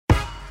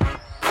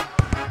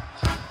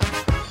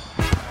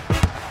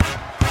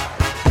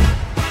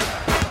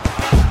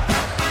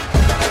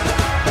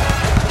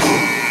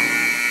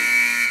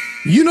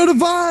know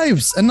the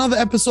vibes. Another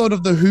episode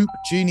of the Hoop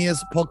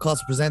Genius podcast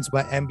presented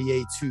by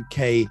NBA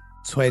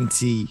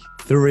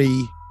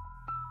 2K23.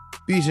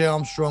 BJ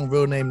Armstrong,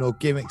 real name, no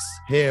gimmicks,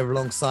 here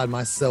alongside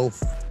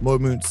myself, Mo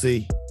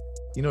Moonsie.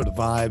 You know the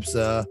vibes.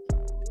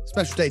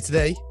 Special day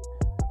today.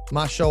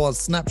 My show on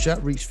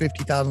Snapchat reached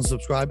 50,000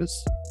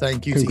 subscribers.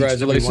 Thank you. Congratulations.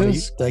 To each and every one of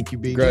you. Thank you,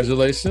 BJ.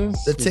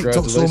 Congratulations. The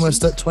TikTok's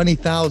almost at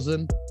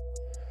 20,000.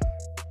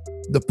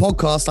 The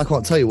podcast, I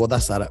can't tell you what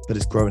that's at, but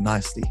it's growing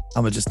nicely.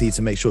 I'm going to just need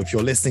to make sure if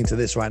you're listening to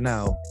this right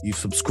now, you've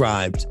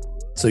subscribed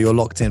so you're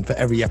locked in for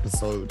every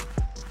episode.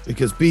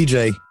 Because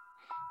BJ,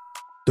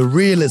 the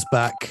real is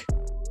back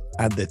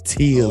and the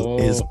teal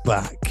is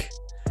back.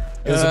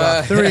 It was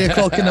about 3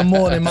 o'clock in the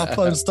morning. My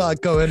phone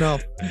started going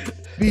off.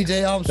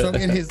 BJ Armstrong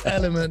in his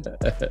element.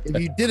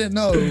 If you didn't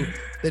know,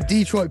 the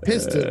Detroit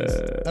Pistons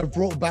have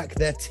brought back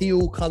their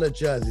teal colored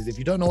jerseys. If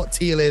you don't know what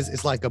teal is,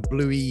 it's like a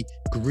bluey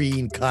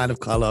green kind of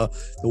color.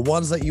 The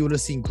ones that you would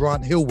have seen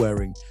Grant Hill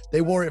wearing.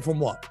 They wore it from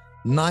what?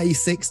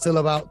 96 till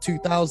about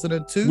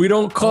 2002? We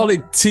don't call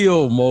it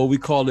teal, Mo. We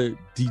call it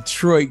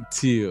Detroit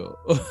teal.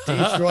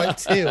 Detroit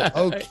teal.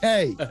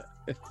 Okay.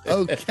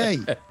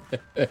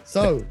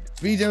 So,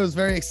 BJ was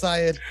very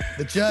excited.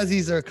 The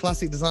jerseys are a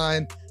classic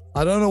design.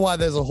 I don't know why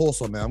there's a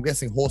horse on there. I'm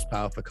guessing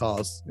horsepower for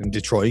cars in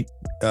Detroit.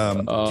 Do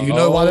you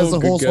know why there's a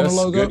horse on the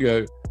logo?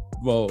 Good.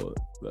 Well,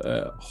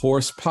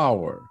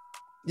 horsepower.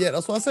 Yeah,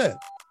 that's what I said.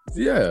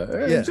 Yeah,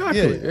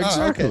 exactly.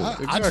 Okay.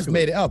 I just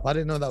made it up. I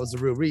didn't know that was the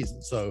real reason.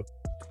 So,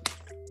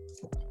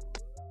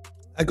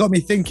 it got me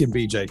thinking,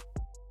 BJ,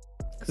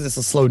 because it's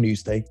a slow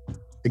news day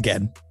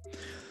again.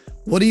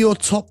 What are your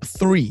top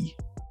 3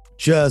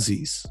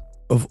 jerseys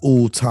of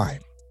all time?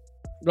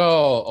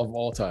 Oh, of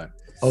all time.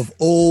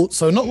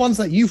 So not ones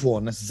that you've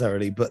worn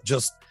necessarily, but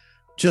just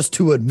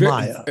to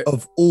admire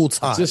of all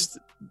time. Just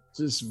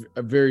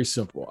very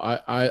simple.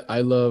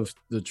 I love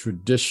the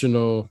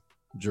traditional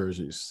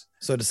jerseys.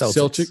 So the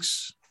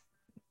Celtics.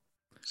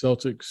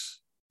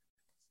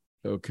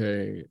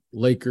 Okay.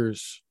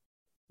 Lakers,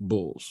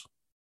 Bulls.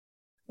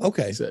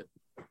 Okay. That's it.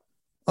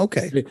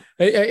 Okay.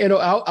 Hey,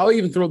 I'll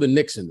even throw the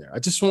Knicks in there.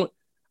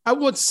 I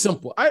want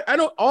simple. I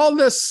don't all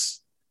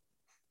this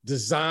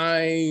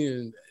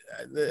design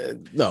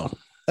and no.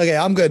 Okay,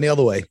 I'm going the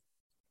other way.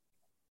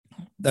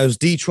 Those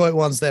Detroit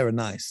ones there are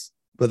nice,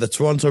 but the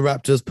Toronto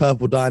Raptors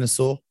purple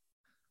dinosaur.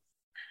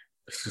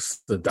 It's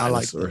just the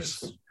dinosaurs.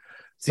 I like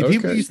See,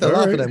 people used to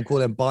laugh at them, call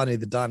them Barney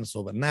the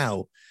dinosaur, but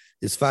now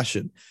it's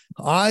fashion.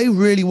 I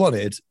really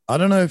wanted, I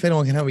don't know if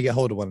anyone can help me get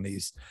hold of one of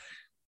these,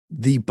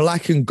 the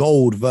black and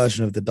gold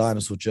version of the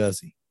dinosaur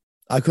jersey.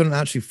 I couldn't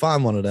actually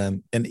find one of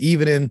them. And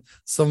even in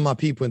some of my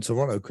people in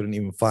Toronto couldn't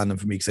even find them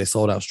for me because they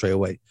sold out straight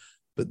away.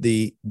 But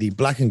the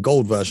black and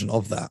gold version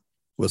of that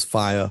was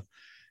fire.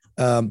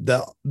 Do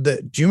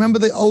you remember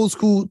the old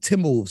school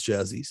Timberwolves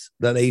jerseys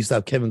that they used to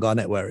have Kevin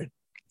Garnett wearing?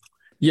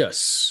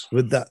 Yes.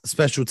 With that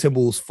special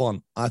Timberwolves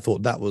font. I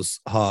thought that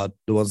was hard.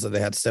 The ones that they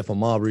had Stephon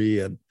Marbury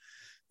and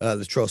the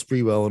Latrell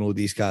Sprewell and all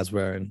these guys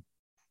wearing.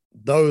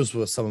 Those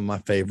were some of my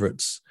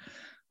favorites.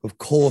 Of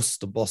course,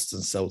 the Boston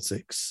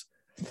Celtics.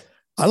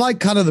 I like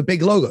kind of the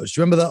big logos.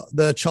 Do you remember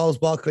the Charles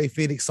Barkley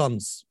Phoenix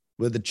Suns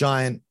with the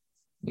giant?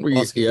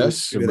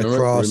 Yes,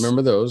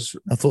 remember those.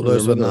 I thought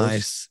those were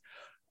nice.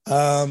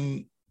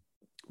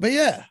 But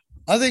yeah,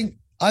 I think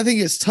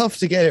it's tough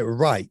to get it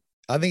right.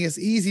 I think it's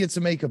easier to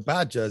make a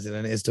bad jersey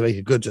than it is to make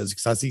a good jersey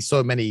because I see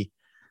so many.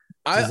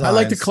 I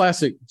like the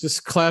classic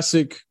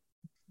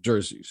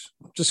jerseys,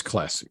 just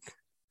classic.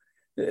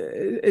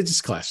 It's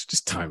just classic,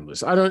 just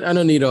timeless. I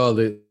don't need all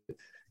the.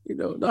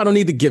 I don't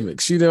need the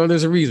gimmicks.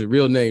 There's a reason.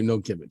 Real name, no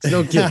gimmicks.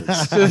 No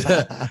gimmicks.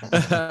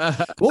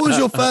 What was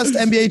your first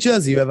NBA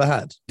jersey you ever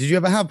had? Did you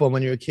ever have one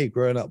when you were a kid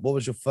growing up? What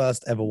was your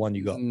first ever one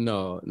you got?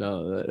 No,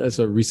 that's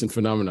a recent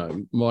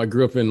phenomenon. Well, I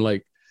grew up in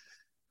like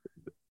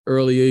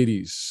early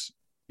 80s.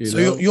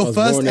 Your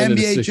first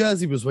NBA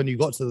jersey was when you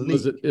got to the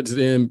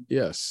league?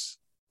 Yes.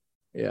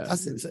 Yeah.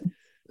 That's insane.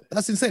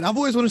 I've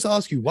always wanted to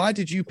ask you, why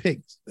did you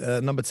pick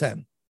number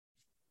 10?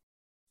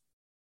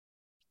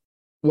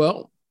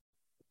 Well,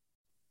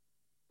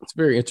 it's a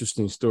very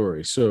interesting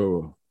story.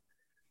 So,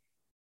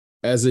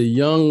 as a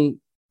young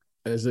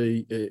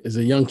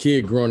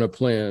kid growing up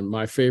playing,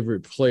 my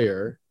favorite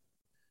player,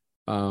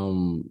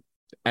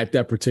 at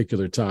that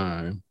particular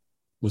time,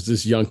 was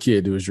this young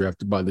kid who was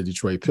drafted by the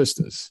Detroit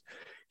Pistons.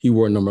 He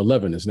wore number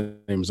 11. His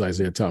name was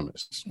Isaiah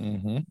Thomas.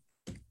 Mm-hmm.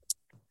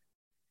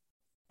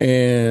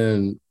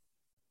 And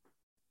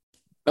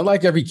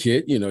like every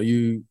kid,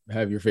 you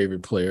have your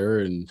favorite player,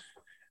 and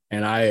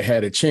I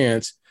had a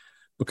chance.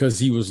 Because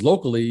he was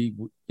locally,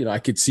 I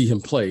could see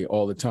him play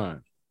all the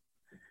time.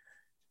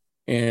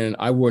 And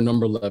I wore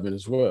number 11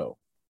 as well.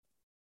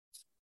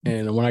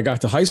 And when I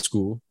got to high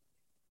school,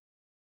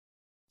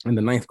 in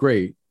the 9th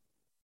grade,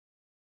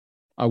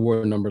 I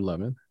wore number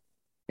 11.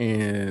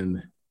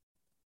 And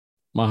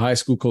my high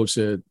school coach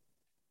said,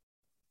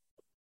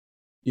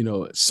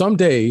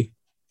 someday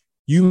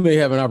you may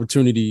have an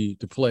opportunity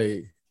to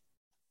play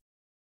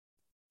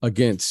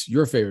against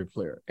your favorite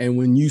player. And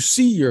when you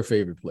see your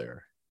favorite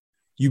player,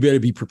 you better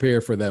be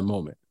prepared for that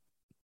moment.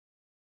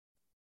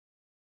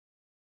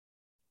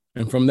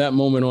 And from that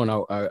moment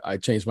on, I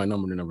changed my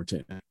number to number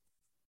 10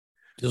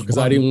 Just because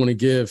I didn't want to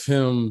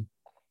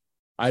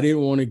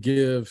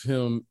give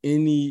him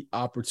any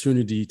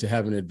opportunity to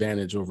have an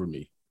advantage over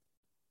me.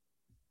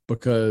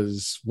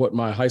 Because what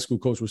my high school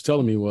coach was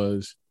telling me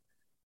was,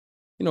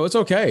 it's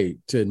okay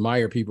to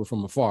admire people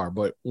from afar,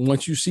 but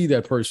once you see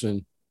that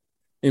person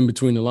in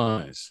between the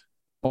lines,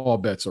 all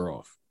bets are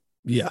off.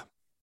 Yeah.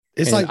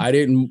 Go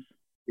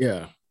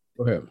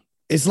ahead.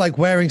 It's like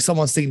wearing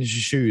someone's signature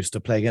shoes to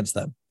play against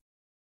them.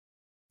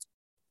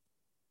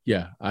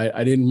 Yeah.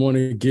 I didn't want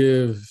to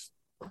give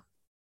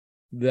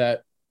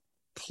that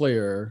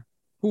player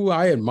who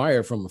I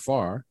admire from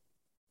afar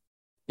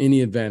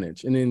any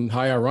advantage. And then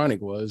how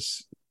ironic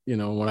was,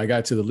 when I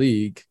got to the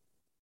league,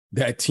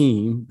 that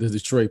team, the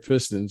Detroit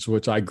Pistons,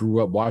 which I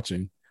grew up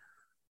watching,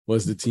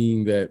 was the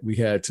team that we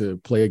had to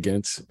play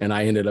against, and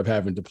I ended up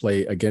having to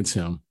play against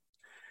him.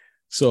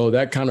 So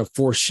that kind of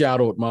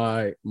foreshadowed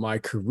my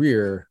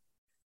career,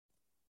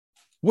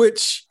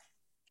 which,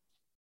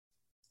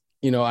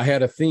 I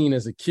had a thing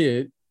as a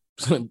kid.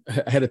 I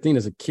had a thing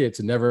as a kid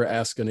to never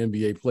ask an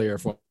NBA player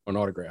for an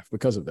autograph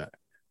because of that.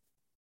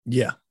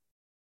 Yeah.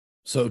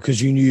 So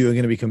because you knew you were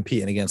going to be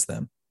competing against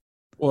them.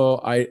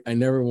 Well, I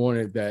never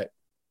wanted that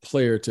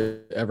player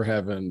to ever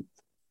have a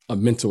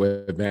mental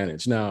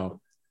advantage. Now,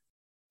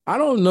 I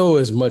don't know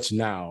as much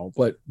now,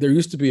 but there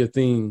used to be a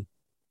thing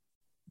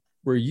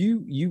where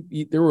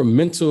there were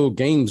mental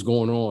games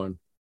going on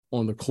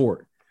the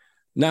court.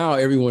 Now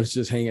everyone's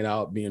just hanging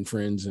out, being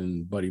friends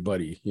and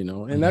buddy,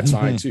 and that's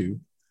fine too.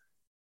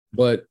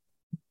 But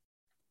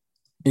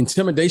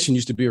intimidation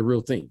used to be a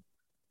real thing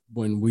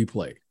when we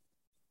played.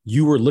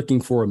 You were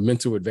looking for a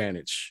mental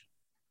advantage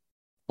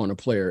on a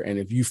player. And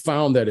if you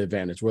found that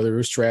advantage, whether it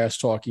was trash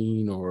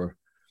talking or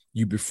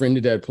you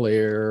befriended that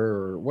player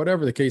or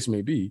whatever the case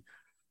may be,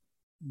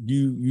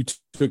 you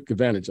took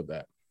advantage of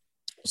that.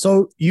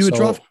 So you were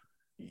drafted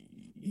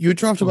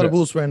by the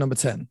Bulls wearing number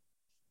 10.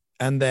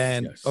 And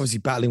then obviously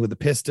battling with the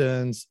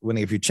Pistons,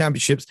 winning a few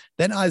championships.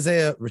 Then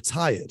Isaiah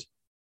retired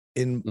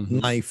in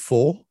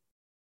 94.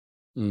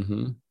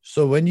 Mm-hmm.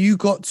 So when you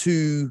got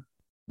to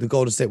the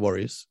Golden State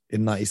Warriors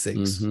in 96,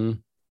 mm-hmm.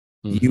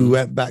 you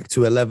went back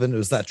to 11.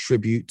 Was that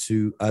tribute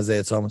to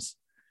Isaiah Thomas?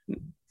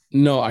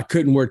 No, I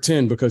couldn't wear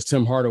 10 because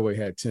Tim Hardaway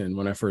had 10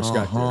 when I first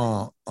got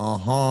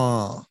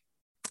there.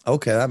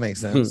 Okay, that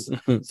makes sense.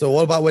 So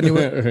what about when you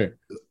went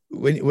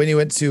when you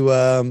went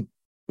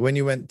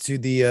to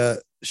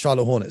the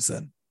Charlotte Hornets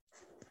then?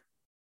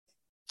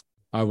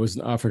 I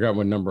forgot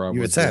what number I was.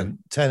 You were 10.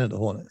 10 at the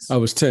Hornets. I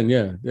was 10,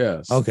 yeah.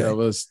 Yes. Okay. That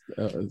was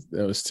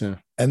 10.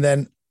 And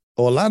then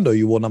Orlando,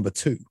 you wore number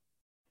 2.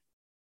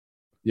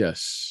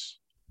 Yes.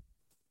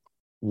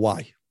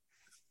 Why?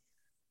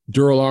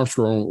 Durrell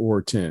Armstrong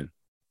wore 10.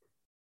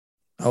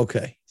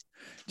 Okay.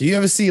 Do you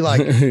ever see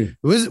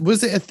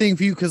was it a thing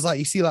for you? Because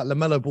you see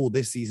LaMelo Ball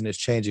this season is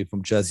changing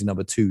from jersey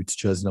number 2 to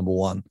jersey number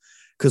 1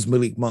 because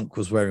Malik Monk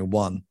was wearing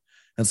 1.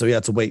 And so he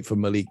had to wait for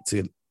Malik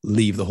to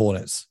leave the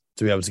Hornets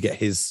to be able to get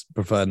his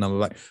preferred number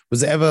back.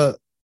 Was it ever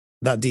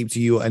that deep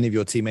to you or any of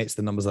your teammates,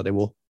 the numbers that they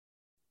wore?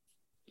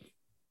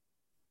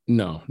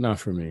 No, not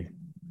for me.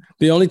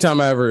 The only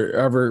time I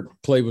ever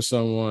played with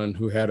someone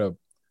who had a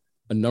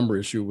number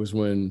issue was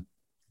when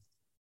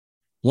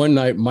one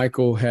night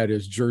Michael had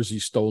his jersey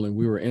stolen.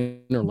 We were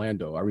in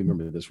Orlando. I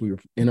remember this. We were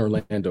in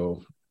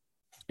Orlando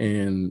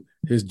and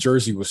his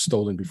jersey was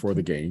stolen before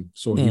the game.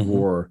 So he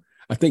wore,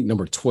 I think,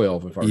 number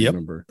 12, if I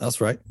remember.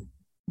 That's right.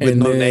 With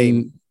no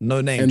name.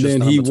 And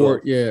then he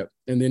wore,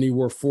 and then he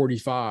wore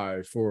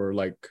 45 for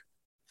a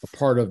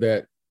part of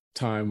that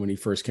time when he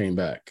first came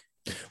back.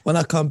 When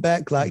I come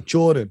back like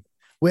Jordan,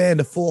 we're in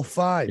the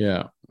 4-5.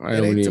 Yeah.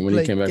 When he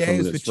came back from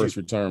his first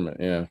retirement.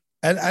 Yeah.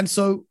 And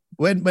so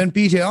when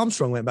BJ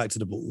Armstrong went back to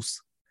the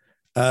Bulls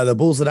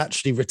had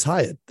actually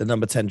retired the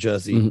number 10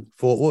 jersey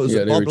for what was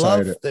it? Bob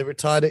Love? They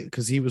retired it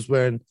because he was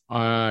wearing.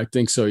 I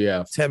think so.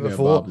 Yeah. 10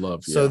 before. Bob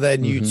Love, yeah. So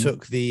then you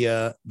took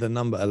the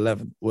number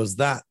 11. Was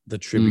that the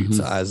tribute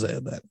to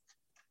Isaiah then?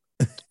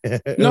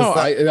 No,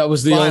 that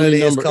was the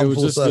only number.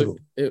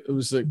 It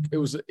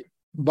was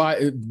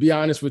be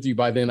honest with you,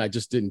 by then I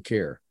just didn't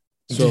care.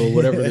 So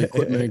whatever the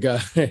equipment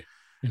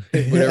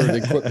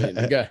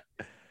got,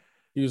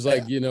 he was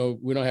like, we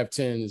don't have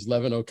 10, it's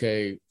 11.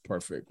 Okay,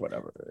 perfect.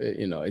 Whatever.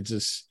 It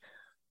just,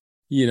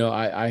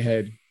 I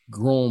had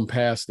grown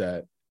past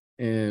that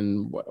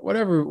and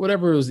whatever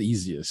was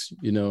easiest,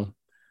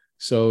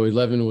 so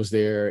 11 was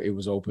there. It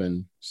was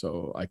open.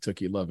 So I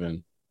took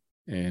 11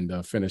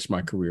 and finished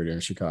my career there in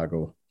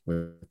Chicago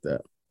with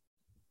that.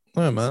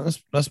 Oh man,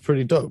 that's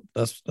pretty dope.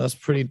 That's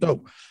pretty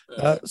dope.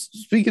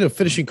 Speaking of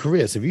finishing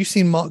careers, have you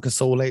seen Marc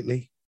Gasol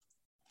lately?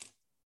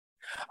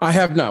 I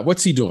have not.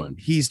 What's he doing?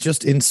 He's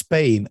just in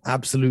Spain,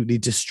 absolutely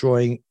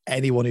destroying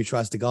anyone who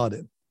tries to guard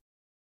him.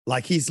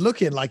 He's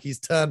looking like he's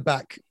turned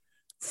back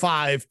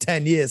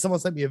 5-10 years. Someone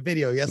sent me a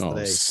video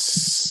yesterday,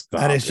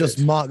 and it's just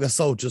Marc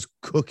Gasol just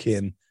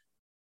cooking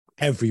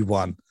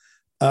everyone.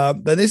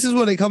 But this is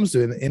what it comes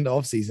to in the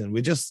offseason.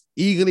 We're just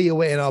eagerly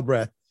awaiting our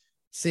breath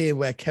seeing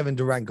where Kevin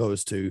Durant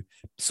goes to.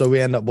 So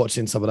we end up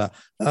watching some of that.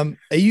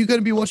 Are you going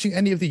to be watching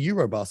any of the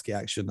Eurobasket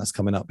action that's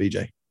coming up,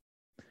 BJ?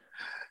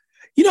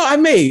 I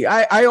may.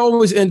 I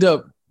always end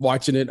up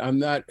watching it. I'm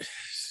not,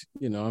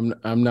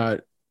 I'm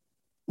not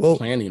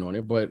planning on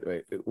it, but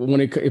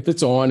if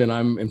it's on and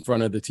I'm in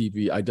front of the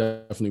TV, I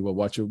definitely will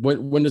watch it.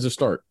 When does it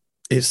start?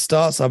 It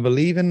starts, I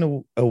believe,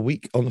 in a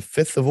week on the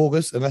 5th of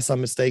August, unless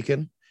I'm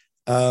mistaken.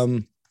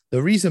 The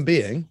reason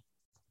being,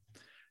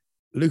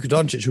 Luka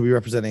Doncic will be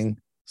representing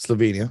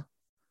Slovenia.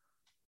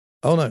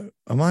 Oh no,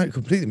 am I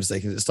completely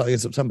mistaken? It's starting in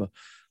September.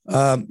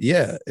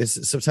 Yeah,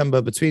 it's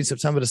September, between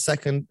September the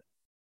 2nd.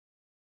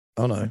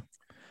 Oh no.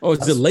 Oh,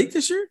 is it late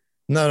this year?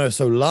 No.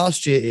 So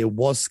last year it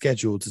was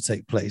scheduled to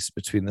take place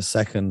between the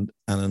 2nd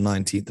and the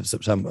 19th of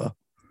September.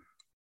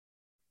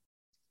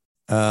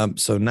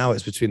 So now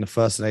it's between the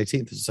 1st and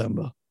 18th of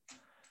December.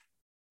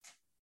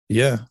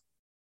 Yeah.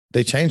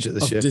 They changed it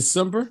this year.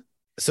 December?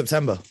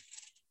 September.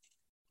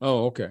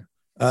 Oh, okay.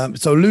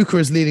 So Luka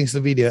is leading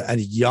Slovenia and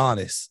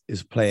Giannis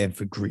is playing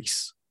for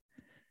Greece.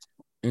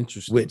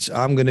 Interesting. Which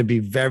I'm going to be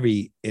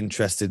very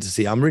interested to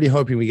see. I'm really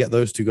hoping we get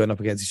those two going up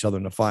against each other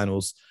in the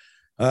finals.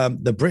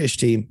 The British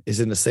team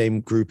is in the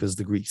same group as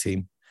the Greek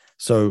team.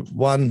 So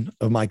one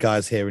of my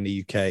guys here in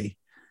the UK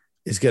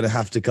is going to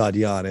have to guard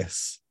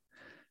Giannis.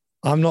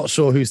 I'm not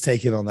sure who's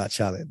taking on that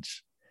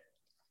challenge,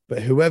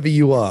 but whoever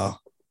you are,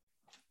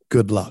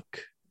 good luck.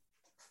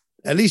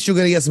 At least you're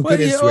going to get some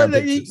good Instagram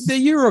pictures. The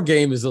Euro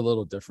game is a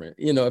little different.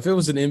 If it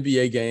was an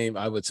NBA game,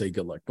 I would say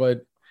good luck. But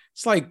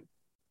it's like,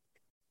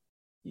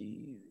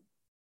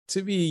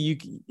 to me,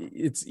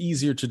 it's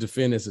easier to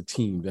defend as a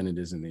team than it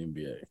is in the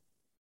NBA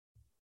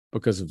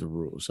because of the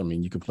rules. I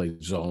mean, you can play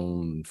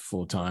zone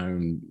full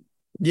time.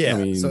 Yeah.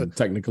 I mean,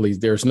 technically,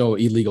 there's no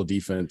illegal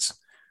defense.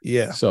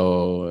 Yeah.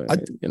 So,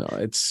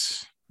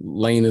 it's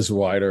lane is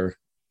wider.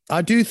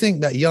 I do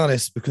think that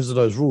Giannis, because of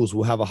those rules,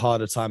 will have a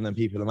harder time than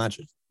people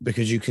imagine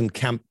because you can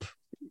camp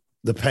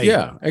the paint.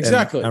 Yeah,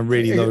 exactly. And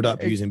really load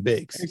up using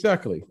bigs.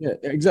 Exactly. Yeah,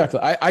 exactly.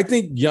 I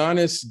think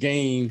Giannis'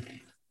 game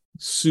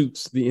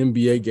suits the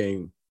NBA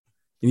game,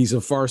 and he's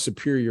a far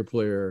superior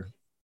player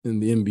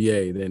in the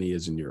NBA than he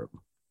is in Europe.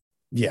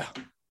 Yeah,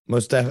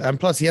 most definitely. And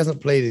plus, he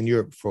hasn't played in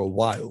Europe for a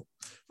while,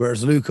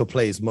 whereas Luka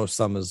plays most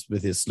summers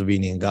with his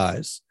Slovenian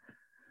guys.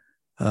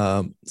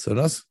 So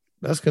that's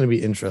going to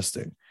be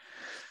interesting.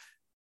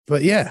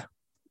 But yeah,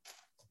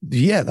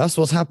 that's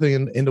what's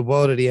happening in the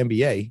world of the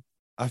NBA.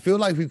 I feel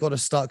like we've got to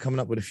start coming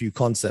up with a few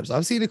concepts.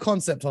 I've seen a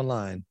concept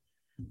online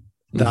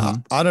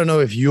that I don't know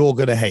if you're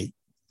going to hate,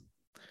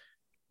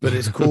 but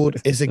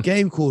it's a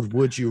game called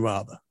Would You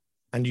Rather.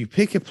 And you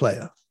pick a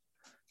player,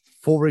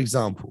 for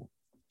example,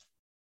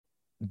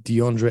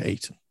 DeAndre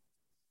Ayton.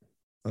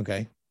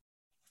 Okay.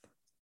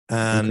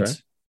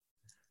 And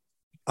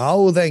I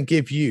will then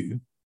give you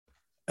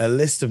a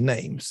list of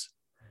names,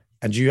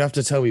 and you have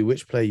to tell me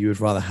which player you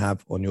would rather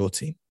have on your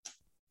team.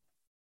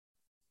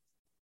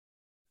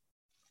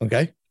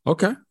 Okay.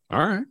 Okay.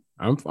 All right.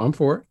 I'm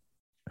for it.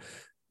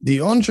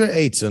 DeAndre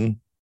Ayton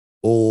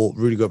or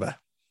Rudy Gobert?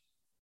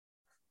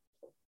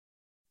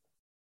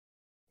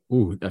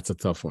 Ooh, that's a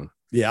tough one.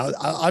 Yeah,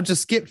 I'll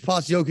just skip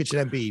past Jokic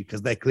and Embiid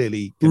because they're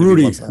clearly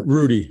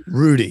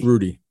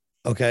Rudy.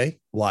 Okay.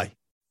 Why?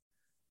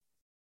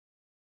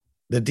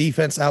 The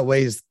defense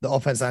outweighs the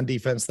offense and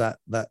defense that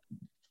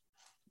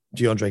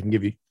DeAndre can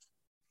give you.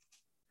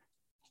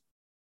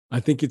 I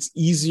think it's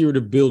easier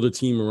to build a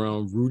team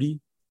around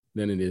Rudy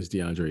than it is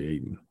DeAndre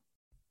Ayton.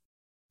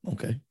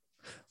 Okay.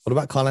 What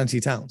about Karl-Anthony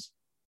Towns?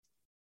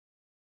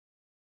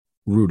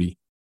 Rudy.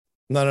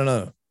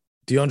 No.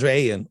 DeAndre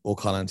Ayton or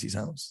Karl-Anthony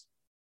Towns?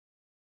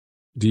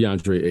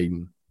 DeAndre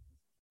Ayton.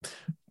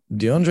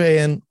 DeAndre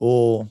Ayton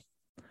or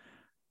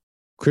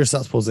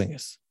Kristaps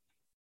Porzingis?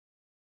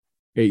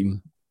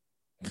 Ayton.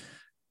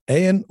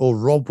 Ayton or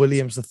Rob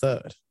Williams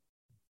III?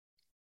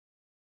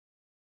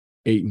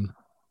 Ayton.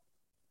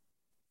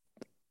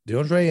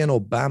 DeAndre Ayton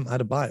or Bam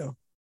Adebayo?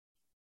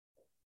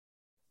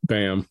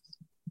 Bam.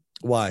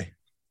 Why?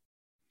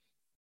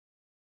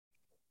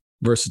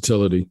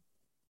 Versatility.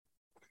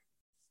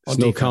 There's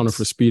no counter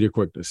for speed or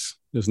quickness.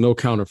 There's no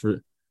counter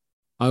for.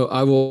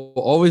 I will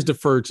always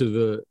defer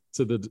to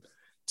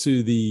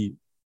the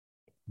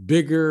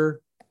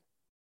bigger,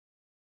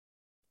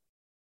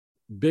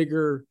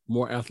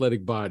 more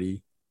athletic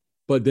body,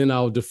 but then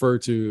I'll defer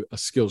to a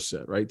skill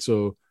set, right?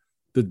 So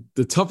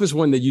the toughest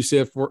one that you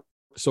said for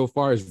so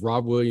far is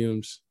Rob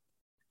Williams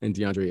and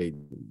DeAndre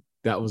Ayton.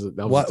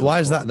 Why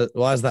is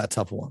that a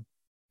tougher one?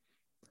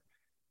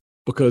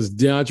 Because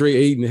DeAndre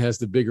Ayton has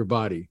the bigger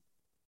body.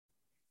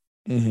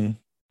 Mm-hmm.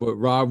 But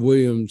Rob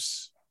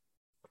Williams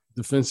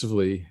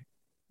defensively,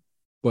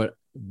 but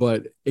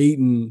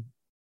Ayton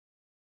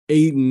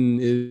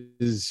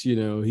is,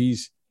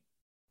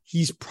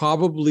 he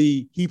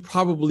probably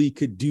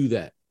could do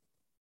that.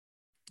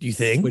 Do you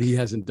think? But he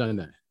hasn't done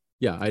that.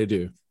 Yeah, I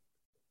do.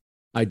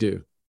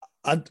 Do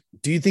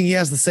you think he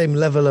has the same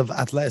level of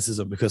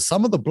athleticism? Because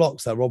some of the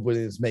blocks that Rob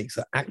Williams makes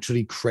are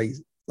actually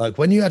crazy. Like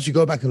when you actually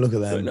go back and look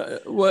at them,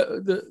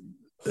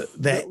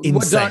 they're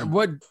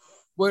insane.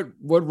 what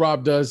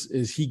Rob does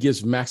is he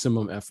gives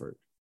maximum effort.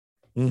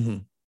 Mm-hmm.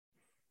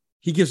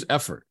 He gives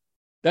effort.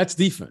 That's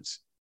defense.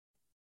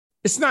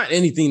 It's not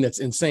anything that's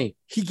insane.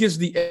 He gives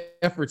the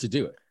effort to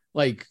do it.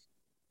 Like,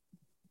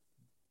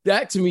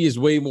 that to me is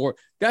way more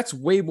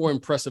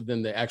impressive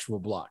than the actual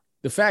block.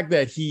 The fact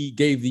that he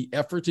gave the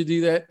effort to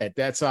do that at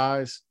that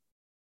size,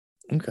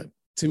 okay,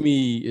 to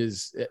me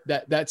is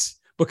that's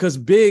because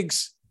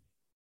bigs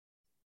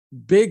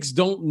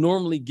don't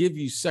normally give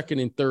you second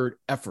and third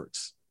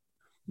efforts.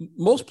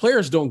 Most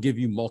players don't give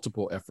you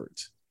multiple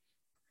efforts.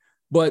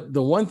 But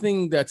the one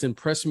thing that's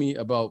impressed me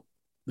about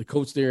the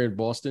coach there in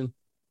Boston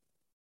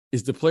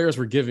is the players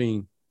were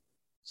giving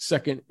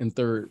second and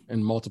third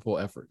and multiple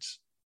efforts,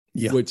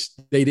 which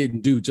they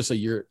didn't do just a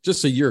year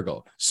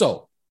ago.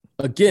 So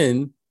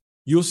again,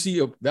 you'll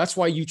see that's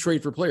why you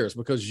trade for players,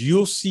 because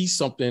you'll see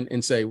something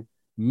and say,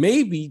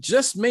 maybe,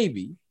 just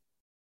maybe,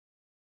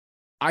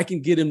 I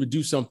can get him to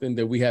do something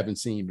that we haven't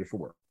seen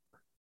before.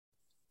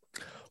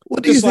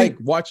 What do you think?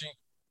 Like watching,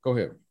 go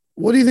ahead.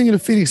 What do you think of the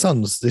Phoenix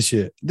Suns this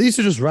year? These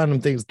are just random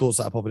thoughts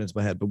that are popping into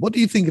my head. But what do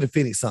you think of the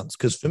Phoenix Suns?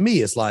 Because for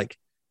me, it's like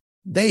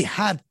they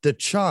had the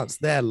chance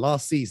there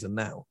last season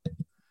now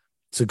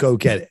to go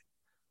get it.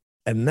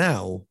 And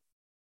now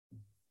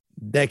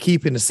they're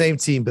keeping the same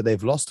team, but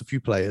they've lost a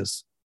few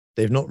players.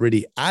 They've not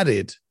really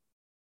added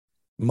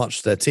much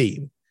to their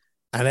team.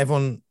 And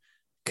everyone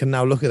can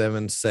now look at them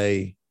and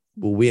say,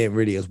 well, we ain't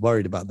really as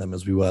worried about them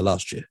as we were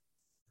last year.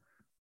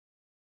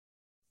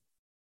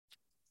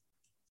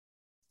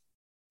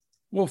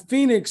 Well,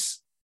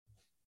 Phoenix,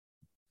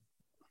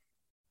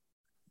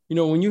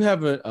 when you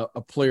have a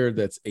player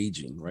that's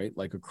aging, right,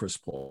 like a Chris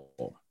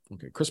Paul.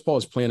 Okay, Chris Paul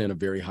is playing at a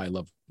very high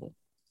level.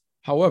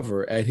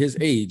 However, at his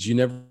age, you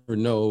never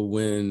know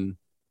when,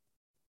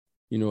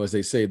 as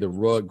they say, the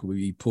rug will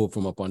be pulled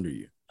from up under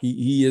you.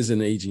 He is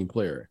an aging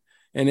player.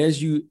 And as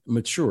you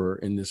mature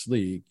in this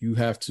league, you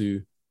have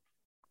to,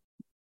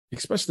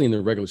 especially in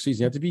the regular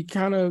season,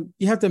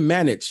 you have to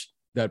manage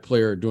that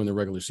player during the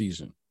regular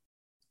season.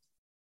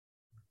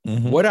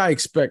 Mm-hmm. What I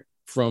expect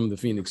from the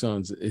Phoenix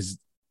Suns is,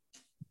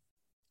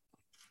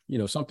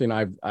 something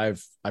I've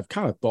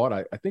kind of thought,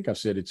 I think I've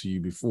said it to you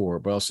before,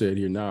 but I'll say it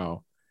here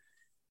now,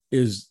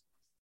 is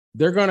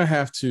they're going to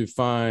have to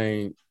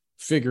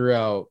figure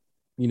out,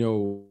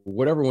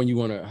 whatever one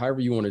however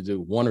you want to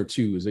do, one or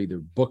two is either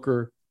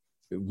Booker,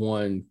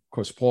 one,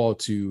 Chris Paul,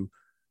 two,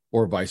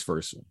 or vice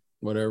versa.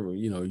 Whatever,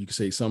 you could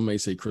say, some may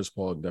say Chris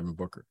Paul, Devin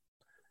Booker.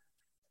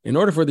 In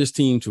order for this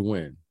team to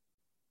win,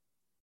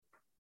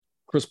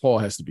 Chris Paul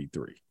has to be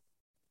three.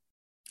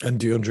 And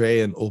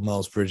DeAndre and old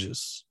Miles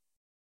Bridges.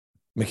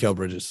 Mikal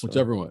Bridges.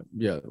 Whichever one.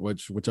 Yeah,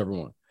 whichever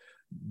one.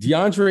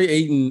 DeAndre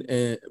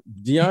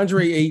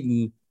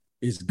Ayton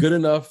is good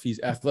enough. He's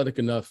athletic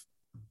enough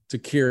to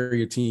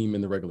carry a team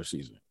in the regular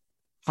season.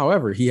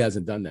 However, he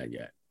hasn't done that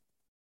yet.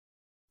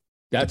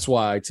 That's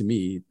why, to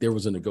me, there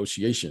was a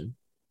negotiation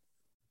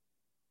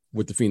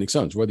with the Phoenix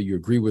Suns, whether you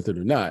agree with it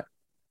or not.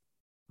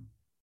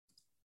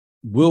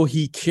 Will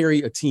he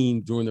carry a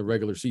team during the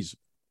regular season?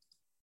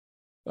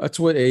 That's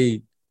what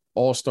a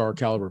all-star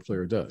caliber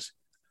player does.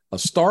 A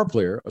star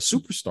player, a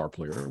superstar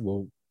player,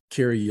 will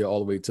carry you all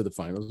the way to the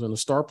finals, and a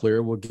star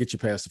player will get you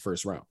past the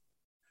first round.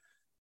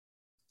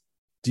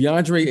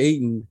 DeAndre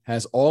Ayton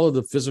has all of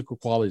the physical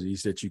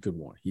qualities that you could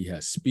want. He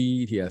has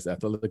speed, he has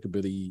athletic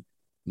ability,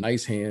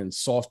 nice hands,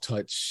 soft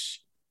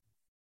touch,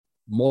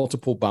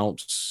 multiple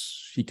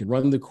bounce. He can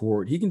run the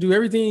court. He can do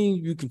everything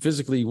you can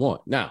physically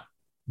want. Now,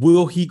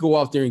 will he go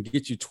out there and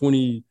get you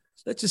 20,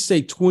 let's just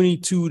say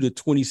 22 to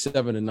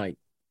 27 a night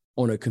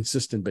on a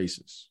consistent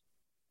basis?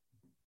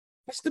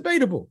 That's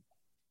debatable.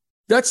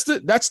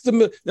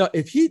 Now,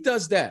 if he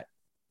does that,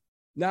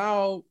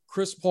 now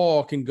Chris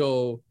Paul can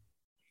go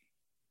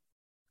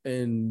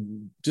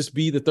and just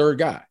be the third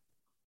guy.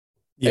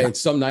 Yeah. And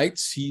some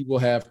nights he will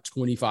have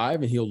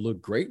 25 and he'll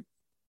look great.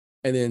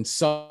 And then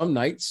some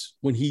nights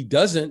when he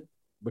doesn't,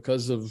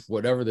 because of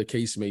whatever the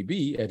case may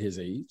be at his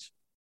age,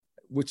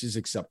 which is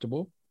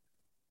acceptable,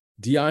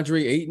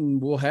 DeAndre Ayton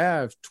will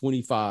have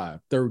 25,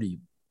 30,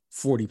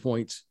 40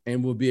 points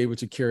and will be able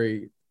to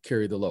carry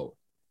the load.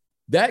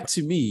 That,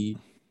 to me,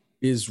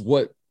 is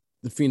what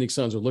the Phoenix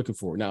Suns are looking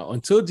for. Now,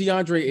 until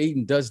DeAndre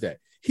Ayton does that,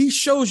 he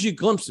shows you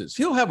glimpses.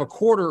 He'll have a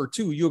quarter or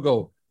two. You'll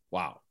go,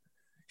 wow.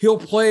 He'll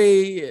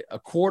play a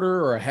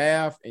quarter or a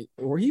half,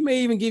 or he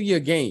may even give you a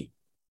game.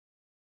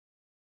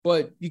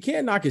 But you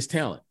can't knock his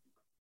talent.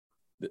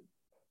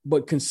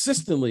 But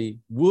consistently,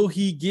 will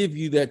he give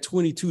you that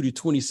 22 to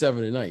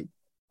 27 a night?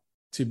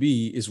 To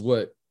me, is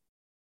what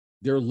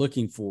they're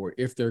looking for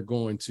if they're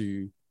going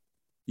to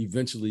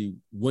eventually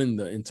win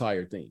the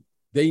entire thing.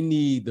 They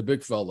need the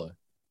big fella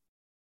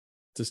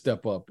to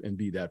step up and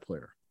be that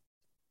player.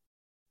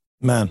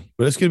 Man,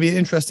 but it's going to be an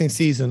interesting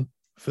season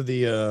for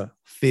the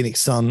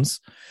Phoenix Suns.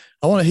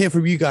 I want to hear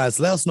from you guys.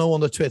 Let us know on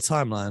the Twitter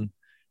timeline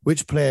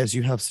which players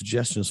you have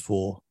suggestions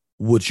for.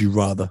 Would you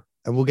rather?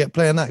 And we'll get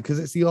playing that because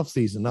it's the off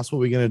season. That's what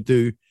we're going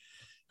to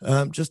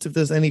do. Just if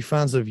there's any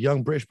fans of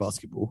young British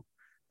basketball,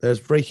 there's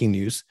breaking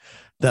news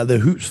that the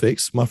Hoops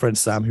Fix, my friend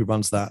Sam, who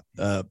runs that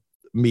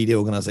media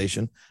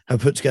organization,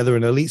 have put together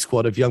an elite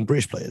squad of young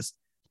British players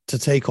to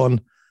take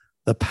on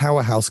the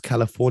powerhouse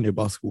California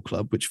Basketball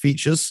Club, which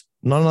features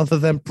none other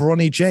than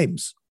Bronny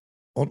James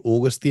on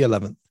August the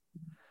 11th.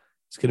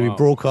 It's going to be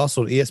broadcast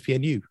on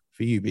ESPNU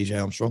for you,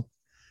 BJ Armstrong.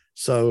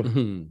 So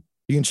you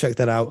can check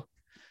that out.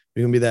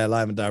 We're going to be there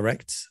live and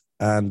direct,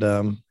 and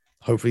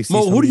hopefully see.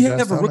 Mo, who do you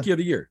have for Rookie of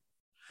the Year?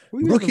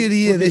 Rookie of the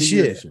Year this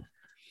year?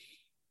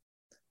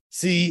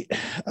 See,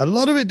 a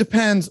lot of it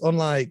depends on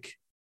like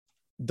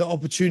the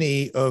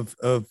opportunity of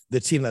the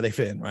team that they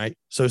fit in, right?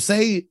 So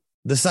say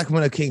the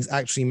Sacramento Kings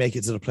actually make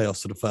it to the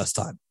playoffs for the first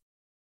time.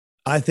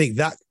 I think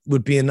that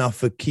would be enough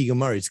for Keegan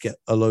Murray to get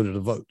a load of the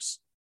votes,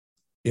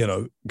 you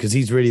know, because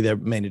he's really their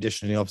main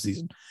addition in the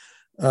offseason.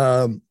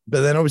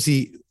 But then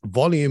obviously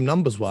volume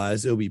numbers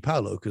wise, it'll be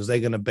Paolo because they're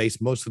going to base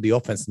most of the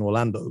offense in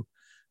Orlando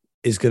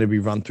is going to be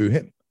run through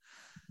him.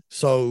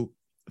 So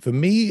for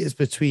me, it's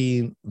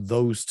between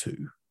those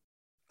two.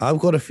 I've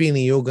got a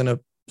feeling you're going to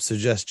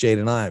suggest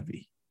Jaden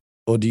Ivey,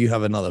 or do you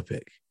have another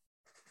pick?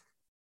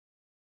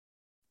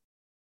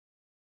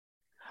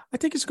 I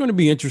think it's going to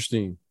be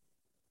interesting.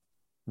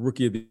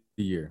 Rookie of the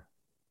Year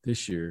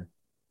this year.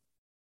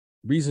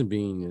 Reason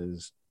being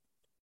is,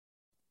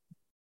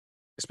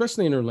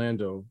 especially in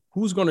Orlando,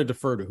 who's going to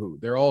defer to who?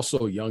 They're all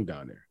so young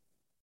down there.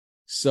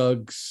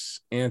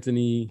 Suggs,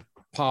 Anthony,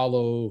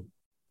 Paulo,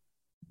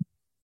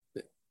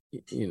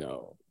 you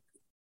know,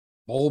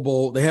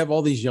 Bobo. They have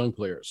all these young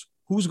players.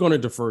 Who's going to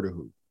defer to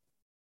who?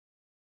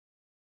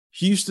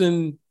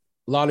 Houston,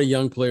 a lot of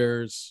young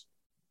players.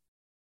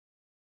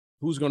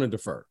 Who's going to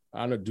defer?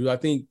 Do I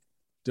think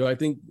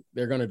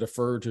they're going to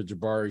defer to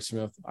Jabari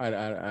Smith? I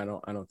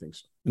don't think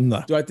so.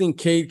 No. Do I think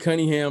Cade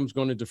Cunningham's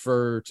going to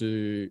defer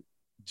to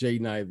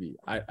Jaden Ivey?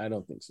 I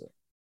don't think so.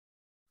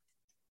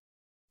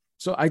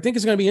 So I think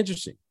it's going to be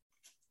interesting.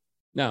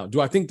 Now, do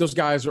I think those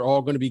guys are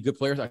all going to be good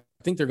players? I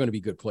think they're going to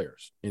be good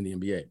players in the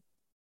NBA.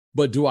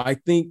 But do I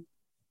think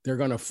they're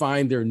going to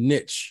find their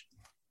niche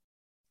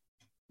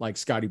like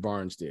Scotty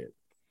Barnes did,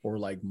 or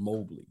like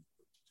Mobley,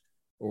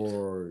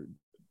 or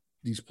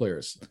these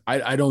players?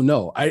 I don't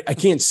know. I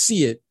can't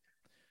see it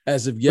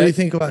as of yet. What do you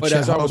think about but Chet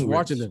as I was Holmgren's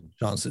watching them,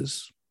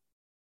 chances?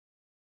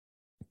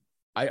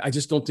 I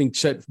just don't think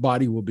Chet's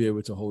body will be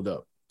able to hold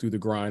up through the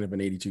grind of an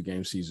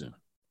 82-game season.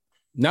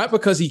 Not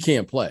because he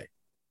can't play.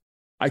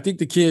 I think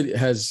the kid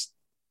has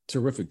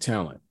terrific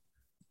talent.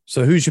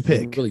 So who's your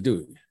pick? I really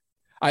do.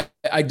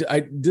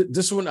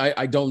 This one,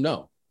 I don't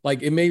know.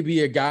 Like, it may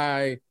be a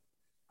guy.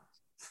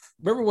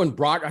 Remember when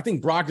I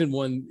think Brogdon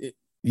won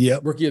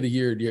Rookie of the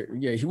Year.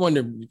 Yeah, he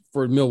won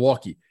for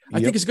Milwaukee.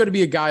 I think it's going to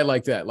be a guy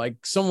like that,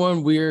 like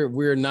someone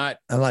we're not.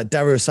 And like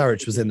Dario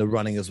Saric was in the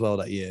running as well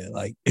that year.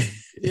 Like, I think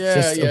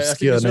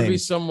it's going to be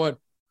somewhat.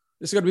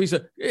 It's going to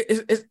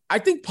be. I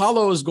think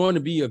Paulo is going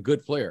to be a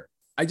good player.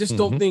 I just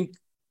don't think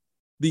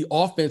the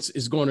offense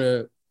is going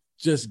to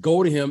just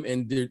go to him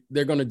and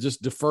they're going to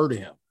just defer to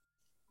him,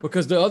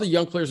 because the other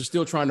young players are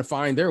still trying to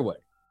find their way.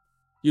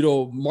 You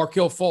know,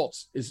 Markelle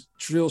Fultz is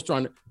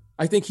trying to.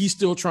 I think he's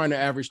still trying to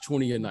average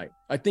 20 a night.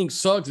 I think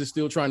Suggs is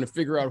still trying to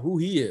figure out who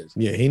he is.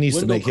 Yeah, he needs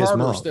to make his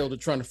mark. Still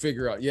trying to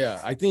figure out. Yeah,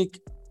 I think,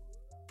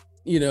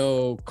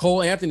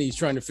 Cole Anthony's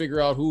trying to figure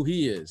out who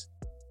he is.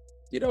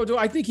 Do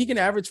I think he can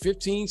average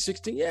 15,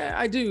 16? Yeah,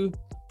 I do.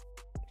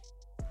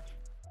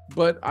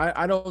 But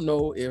I don't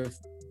know if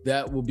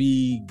that will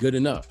be good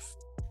enough.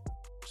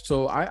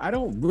 So I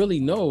don't really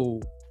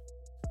know.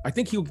 I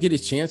think he'll get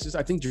his chances.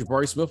 I think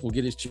Jabari Smith will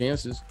get his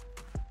chances.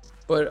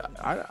 But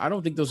I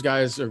don't think those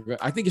guys are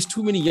 – I think it's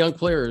too many young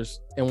players.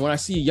 And when I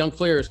see young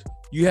players,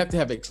 you have to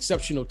have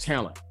exceptional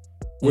talent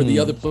where the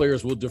other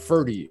players will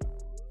defer to you.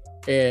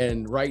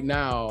 And right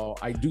now,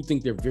 I do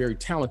think they're very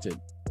talented.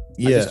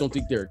 Yeah. I just don't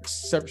think they're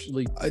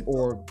exceptionally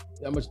or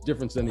that much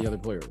difference than the other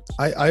players.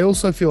 I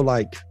also feel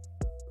like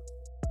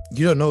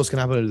you don't know what's going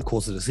to happen over the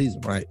course of the season,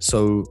 right?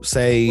 So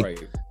say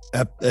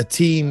a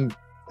team,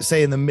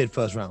 say in the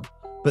mid-first round,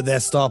 but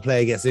their star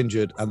player gets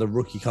injured and the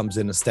rookie comes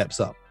in and steps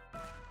up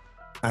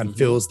and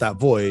fills that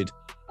void,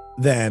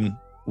 then,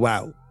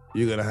 wow,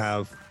 you're going to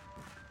have,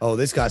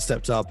 this guy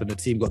stepped up and the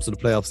team got to the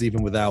playoffs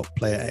even without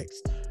player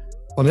X.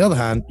 On the other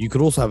hand, you could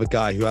also have a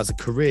guy who has a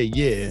career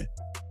year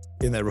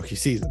in their rookie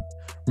season.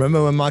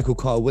 Remember when Michael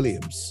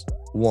Carter-Williams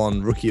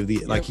won Rookie of the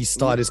Year? Like, he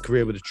started his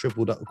career with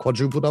a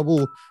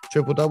quadruple-double,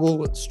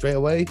 triple-double straight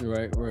away.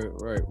 Right.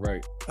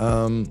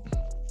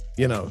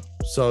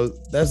 So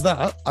there's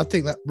that. I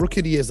think that Rookie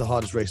of the Year is the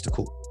hardest race to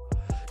call.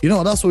 You know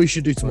what? That's what we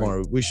should do tomorrow.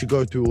 Right. We should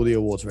go through all the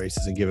awards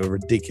races and give a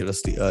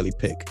ridiculously early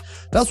pick.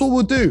 That's what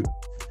we'll do.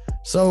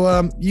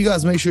 So you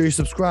guys make sure you're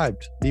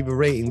subscribed, leave a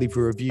rating, leave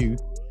a review,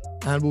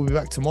 and we'll be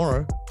back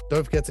tomorrow.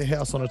 Don't forget to hit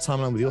us on a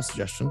timeline with your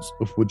suggestions,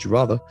 or would you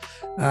rather.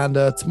 And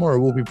tomorrow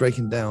we'll be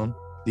breaking down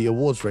the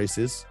awards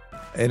races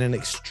in an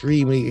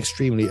extremely,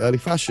 extremely early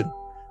fashion.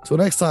 Till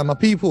next time, my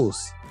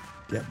peoples,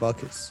 get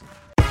buckets.